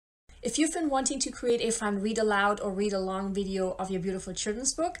If you've been wanting to create a fun read aloud or read along video of your beautiful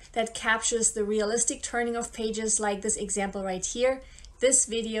children's book that captures the realistic turning of pages like this example right here, this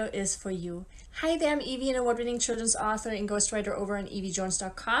video is for you. Hi there, I'm Eevi, an award-winning children's author and ghostwriter over on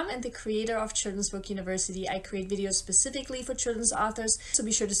eevijones.com and the creator of Children's Book University. I create videos specifically for children's authors, so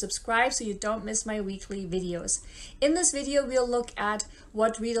be sure to subscribe so you don't miss my weekly videos. In this video, we'll look at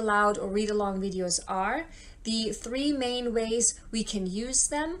what read aloud or read along videos are, the three main ways we can use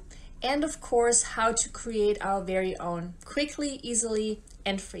them, and of course, how to create our very own quickly, easily,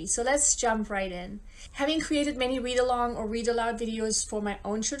 and free. So let's jump right in. Having created many read along or read aloud videos for my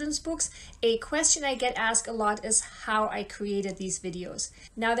own children's books, a question I get asked a lot is how I created these videos.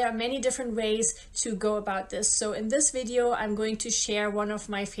 Now there are many different ways to go about this. So in this video, I'm going to share one of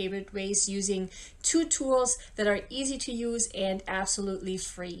my favorite ways using two tools that are easy to use and absolutely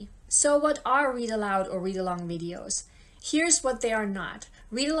free. So what are read aloud or read along videos? Here's what they are not.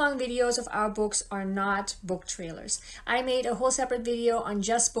 Read-along videos of our books are not book trailers. I made a whole separate video on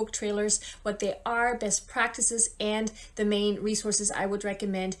just book trailers, what they are, best practices, and the main resources I would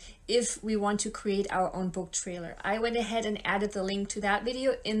recommend if we want to create our own book trailer. I went ahead and added the link to that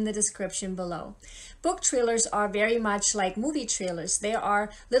video in the description below. Book trailers are very much like movie trailers. They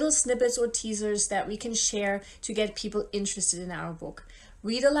are little snippets or teasers that we can share to get people interested in our book.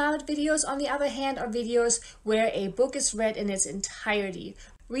 Read aloud videos, on the other hand, are videos where a book is read in its entirety.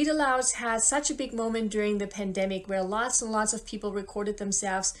 Read alouds had such a big moment during the pandemic where lots and lots of people recorded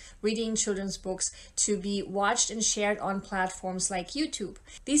themselves reading children's books to be watched and shared on platforms like YouTube.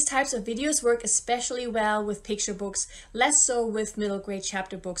 These types of videos work especially well with picture books, less so with middle grade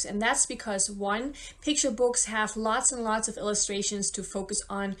chapter books. And that's because one, picture books have lots and lots of illustrations to focus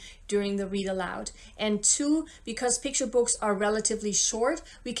on during the read aloud. And two, because picture books are relatively short,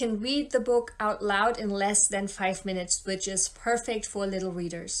 we can read the book out loud in less than 5 minutes, which is perfect for little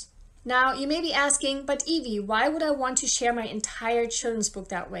readers. Now, you may be asking, but Eevi, why would I want to share my entire children's book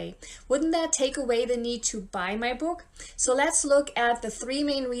that way? Wouldn't that take away the need to buy my book? So let's look at the three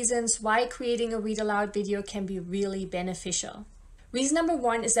main reasons why creating a read aloud video can be really beneficial. Reason number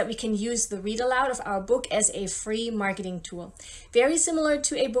one is that we can use the read aloud of our book as a free marketing tool. Very similar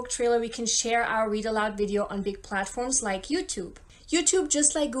to a book trailer, we can share our read aloud video on big platforms like YouTube. YouTube,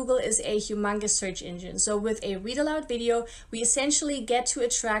 just like Google, is a humongous search engine. So with a read aloud video, we essentially get to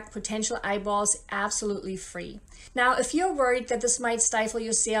attract potential eyeballs absolutely free. Now, if you're worried that this might stifle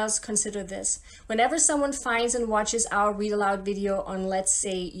your sales, consider this. Whenever someone finds and watches our read aloud video on, let's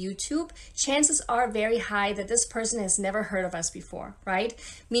say, YouTube, chances are very high that this person has never heard of us before, right?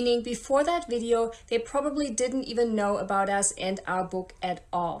 Meaning before that video, they probably didn't even know about us and our book at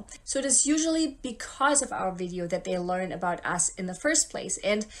all. So it is usually because of our video that they learn about us in the first place.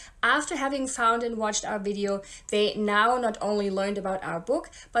 And after having found and watched our video, they now not only learned about our book,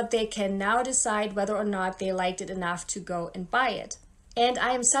 but they can now decide whether or not they liked it enough to go and buy it. And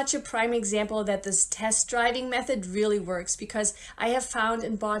I am such a prime example that this test driving method really works, because I have found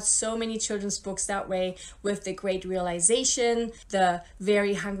and bought so many children's books that way, with The Great Realization, The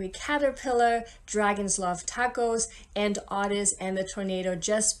Very Hungry Caterpillar, Dragons Love Tacos, and Otis and the Tornado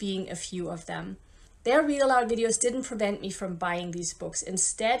just being a few of them. Their read aloud videos didn't prevent me from buying these books.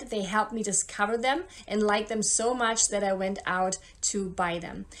 Instead, they helped me discover them and like them so much that I went out to buy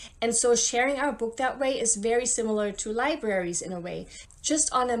them. And so sharing our book that way is very similar to libraries in a way,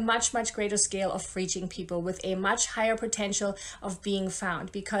 just on a much, much greater scale of reaching people with a much higher potential of being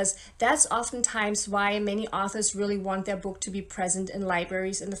found, because that's oftentimes why many authors really want their book to be present in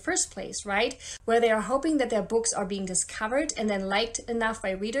libraries in the first place, right? Where they are hoping that their books are being discovered and then liked enough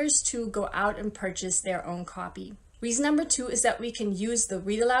by readers to go out and purchase their own copy. Reason number two is that we can use the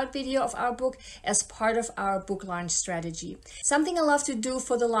read aloud video of our book as part of our book launch strategy. Something I love to do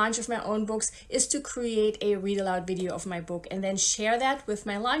for the launch of my own books is to create a read aloud video of my book and then share that with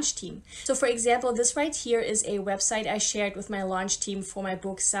my launch team. So for example, this right here is a website I shared with my launch team for my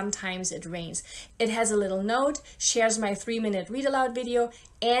book, Sometimes It Rains. It has a little note, shares my 3-minute read aloud video,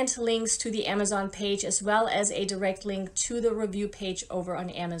 and links to the Amazon page, as well as a direct link to the review page over on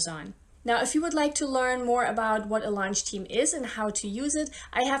Amazon. Now, if you would like to learn more about what a launch team is and how to use it,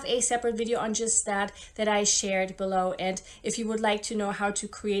 I have a separate video on just that I shared below. And if you would like to know how to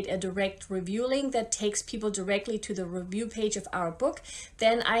create a direct review link that takes people directly to the review page of our book,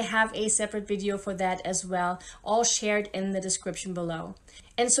 then I have a separate video for that as well, all shared in the description below.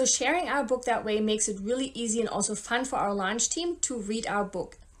 And so sharing our book that way makes it really easy and also fun for our launch team to read our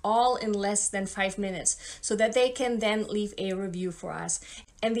book. all in less than 5 minutes so that they can then leave a review for us.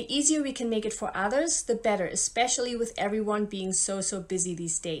 And the easier we can make it for others, the better, especially with everyone being so busy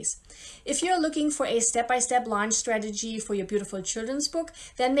these days. If you're looking for a step-by-step launch strategy for your beautiful children's book,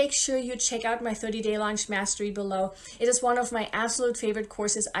 then make sure you check out my 30-day launch mastery below. It is one of my absolute favorite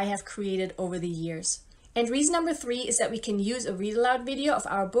courses I have created over the years. And reason number 3 is that we can use a read aloud video of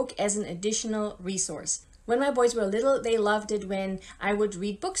our book as an additional resource. When my boys were little, they loved it when I would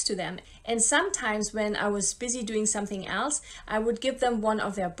read books to them. And sometimes when I was busy doing something else, I would give them one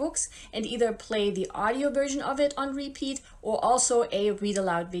of their books and either play the audio version of it on repeat or also a read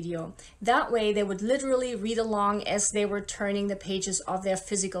aloud video. That way they would literally read along as they were turning the pages of their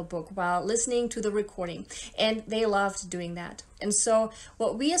physical book while listening to the recording. And they loved doing that. And so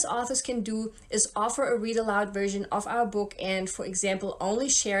what we as authors can do is offer a read aloud version of our book and, for example, only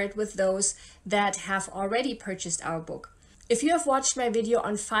share it with those that have already purchased our book. If you have watched my video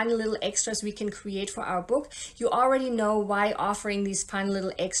on fun little extras we can create for our book, you already know why offering these fun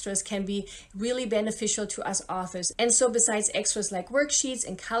little extras can be really beneficial to us authors. And so besides extras like worksheets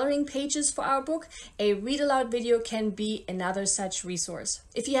and coloring pages for our book, a read aloud video can be another such resource.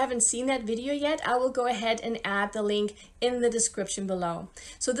 If you haven't seen that video yet, I will go ahead and add the link in the description below.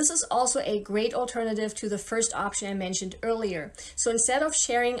 So this is also a great alternative to the first option I mentioned earlier. So instead of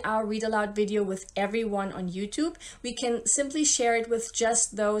sharing our read aloud video with everyone on YouTube, we can simply share it with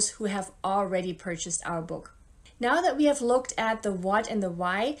just those who have already purchased our book. Now that we have looked at the what and the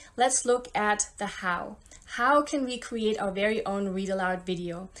why, let's look at the how. How can we create our very own read aloud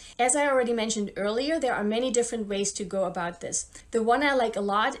video? As I already mentioned earlier, there are many different ways to go about this. The one I like a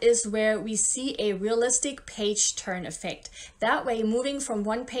lot is where we see a realistic page turn effect. That way, moving from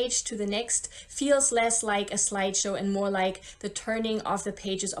one page to the next feels less like a slideshow and more like the turning of the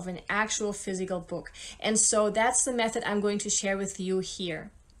pages of an actual physical book. And so that's the method I'm going to share with you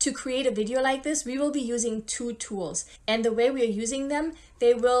here. To create a video like this, we will be using 2 tools, and the way we are using them,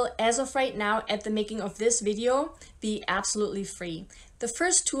 they will, as of right now, at the making of this video, be absolutely free. The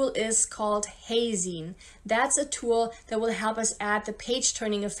first tool is called Hazine. That's a tool that will help us add the page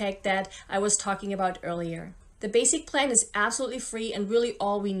turning effect that I was talking about earlier. The basic plan is absolutely free and really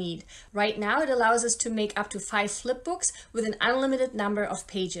all we need. Right now, it allows us to make up to 5 flipbooks with an unlimited number of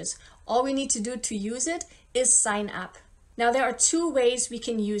pages. All we need to do to use it is sign up. Now there are 2 ways we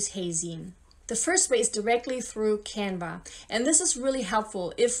can use Hazine. The first way is directly through Canva, and this is really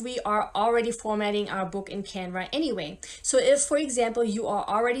helpful if we are already formatting our book in Canva anyway. So if, for example, you are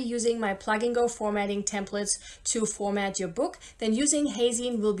already using my plug and go formatting templates to format your book, then using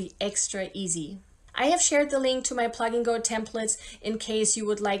Hazine will be extra easy. I have shared the link to my plug and go templates in case you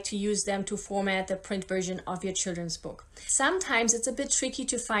would like to use them to format the print version of your children's book. Sometimes it's a bit tricky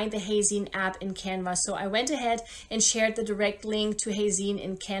to find the Hazine app in Canva, so I went ahead and shared the direct link to Hazine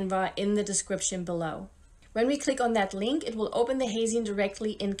in Canva in the description below. When we click on that link, it will open the Hazine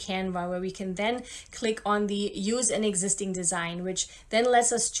directly in Canva, where we can then click on the Use an Existing Design, which then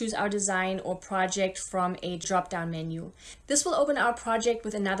lets us choose our design or project from a drop-down menu. This will open our project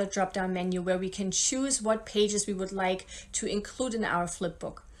with another drop-down menu where we can choose what pages we would like to include in our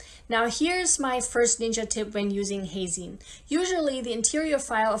flipbook. Now here's my first ninja tip when using Hazine. Usually the interior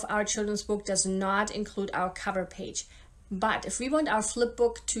file of our children's book does not include our cover page. But if we want our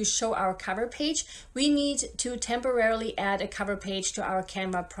flipbook to show our cover page, we need to temporarily add a cover page to our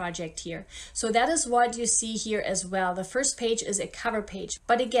Canva project here. So that is what you see here as well. The first page is a cover page.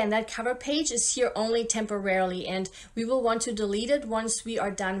 But again, that cover page is here only temporarily, and we will want to delete it once we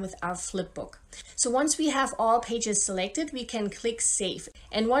are done with our flipbook. So once we have all pages selected, we can click Save.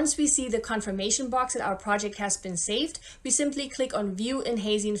 And once we see the confirmation box that our project has been saved, we simply click on View in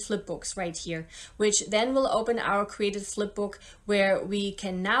Hazine Flipbooks right here, which then will open our created flipbook where we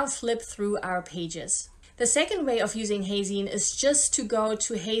can now flip through our pages. The second way of using Hazine is just to go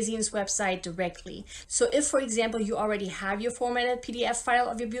to Hazine's website directly. So if, for example, you already have your formatted PDF file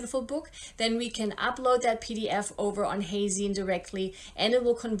of your beautiful book, then we can upload that PDF over on Hazine directly and it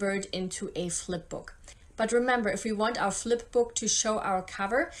will convert into a flipbook. But remember, if we want our flipbook to show our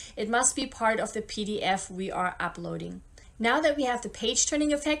cover, it must be part of the PDF we are uploading. Now that we have the page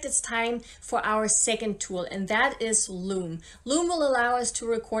turning effect, it's time for our second tool, and that is Loom. Loom will allow us to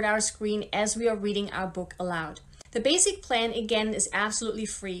record our screen as we are reading our book aloud. The basic plan, again, is absolutely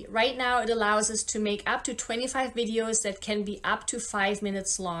free. Right now, it allows us to make up to 25 videos that can be up to 5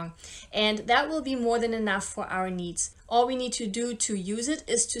 minutes long, and that will be more than enough for our needs. All we need to do to use it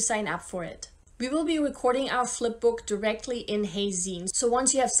is to sign up for it. We will be recording our flipbook directly in HeyZine. So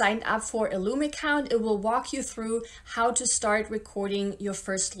once you have signed up for a Loom account, it will walk you through how to start recording your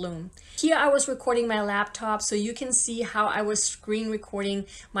first Loom. Here I was recording my laptop, so you can see how I was screen recording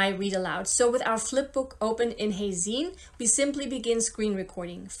my read aloud. So with our flipbook open in HeyZine, we simply begin screen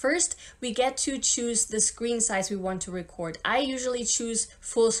recording. First, we get to choose the screen size we want to record. I usually choose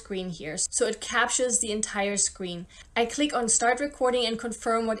full screen here, so it captures the entire screen. I click on start recording and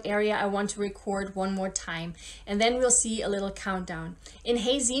confirm what area I want to record one more time, and then we'll see a little countdown. In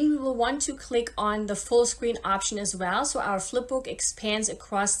HeyZine, we will want to click on the full screen option as well, so our flipbook expands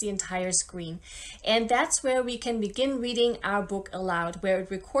across the entire screen. And that's where we can begin reading our book aloud, where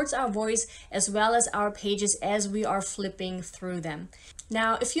it records our voice as well as our pages as we are flipping through them.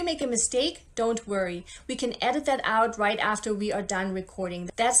 Now, if you make a mistake, don't worry. We can edit that out right after we are done recording.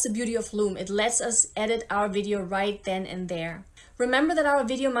 That's the beauty of Loom. It lets us edit our video right then and there. Remember that our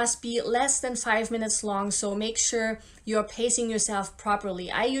video must be less than 5 minutes long, so make sure you're pacing yourself properly.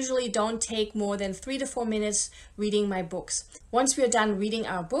 I usually don't take more than 3 to 4 minutes reading my books. Once we are done reading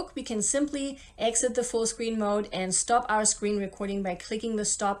our book, we can simply exit the full screen mode and stop our screen recording by clicking the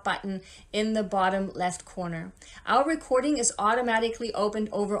stop button in the bottom left corner. Our recording is automatically opened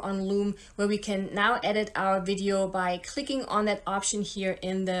over on Loom, where we can now edit our video by clicking on that option here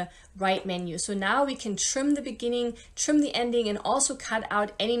in the right menu. So now we can trim the beginning, trim the ending, and also cut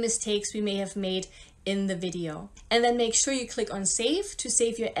out any mistakes we may have made in the video. And then make sure you click on save to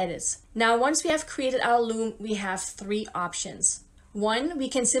save your edits. Now, once we have created our Loom, we have 3 options. 1, we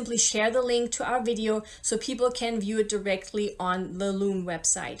can simply share the link to our video so people can view it directly on the Loom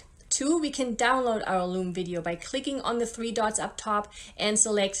website. 2, we can download our Loom video by clicking on the 3 dots up top and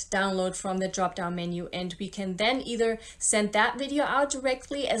select download from the drop down menu, and we can then either send that video out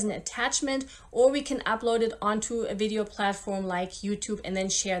directly as an attachment, or we can upload it onto a video platform like YouTube and then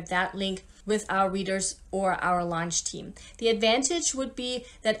share that link with our readers or our launch team. The advantage would be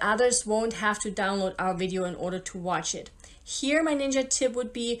that others won't have to download our video in order to watch it. Here, my ninja tip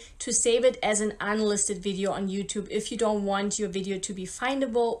would be to save it as an unlisted video on YouTube if you don't want your video to be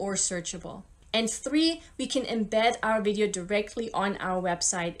findable or searchable. And 3, we can embed our video directly on our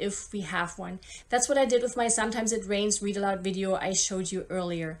website if we have one. That's what I did with my Sometimes It Rains read aloud video I showed you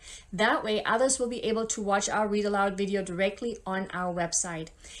earlier. That way, others will be able to watch our read aloud video directly on our website.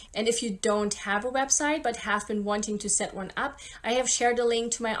 And if you don't have a website but have been wanting to set one up, I have shared a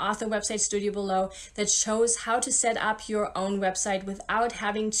link to my author website studio below that shows how to set up your own website without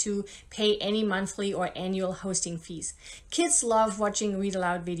having to pay any monthly or annual hosting fees. Kids love watching read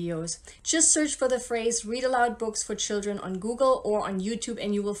aloud videos. Just search for the phrase read aloud books for children on Google or on YouTube,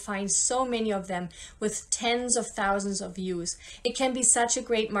 and you will find so many of them with tens of thousands of views. It can be such a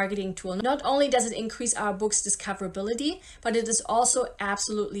great marketing tool. Not only does it increase our book's discoverability, but it is also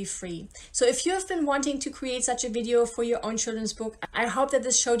absolutely free. So if you have been wanting to create such a video for your own children's book, I hope that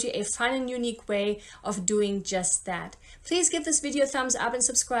this showed you a fun and unique way of doing just that. Please give this video a thumbs up and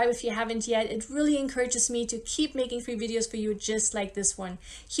subscribe if you haven't yet. It really encourages me to keep making free videos for you just like this one.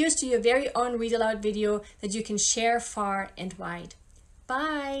 Here's to your very own read aloud video that you can share far and wide.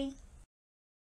 Bye!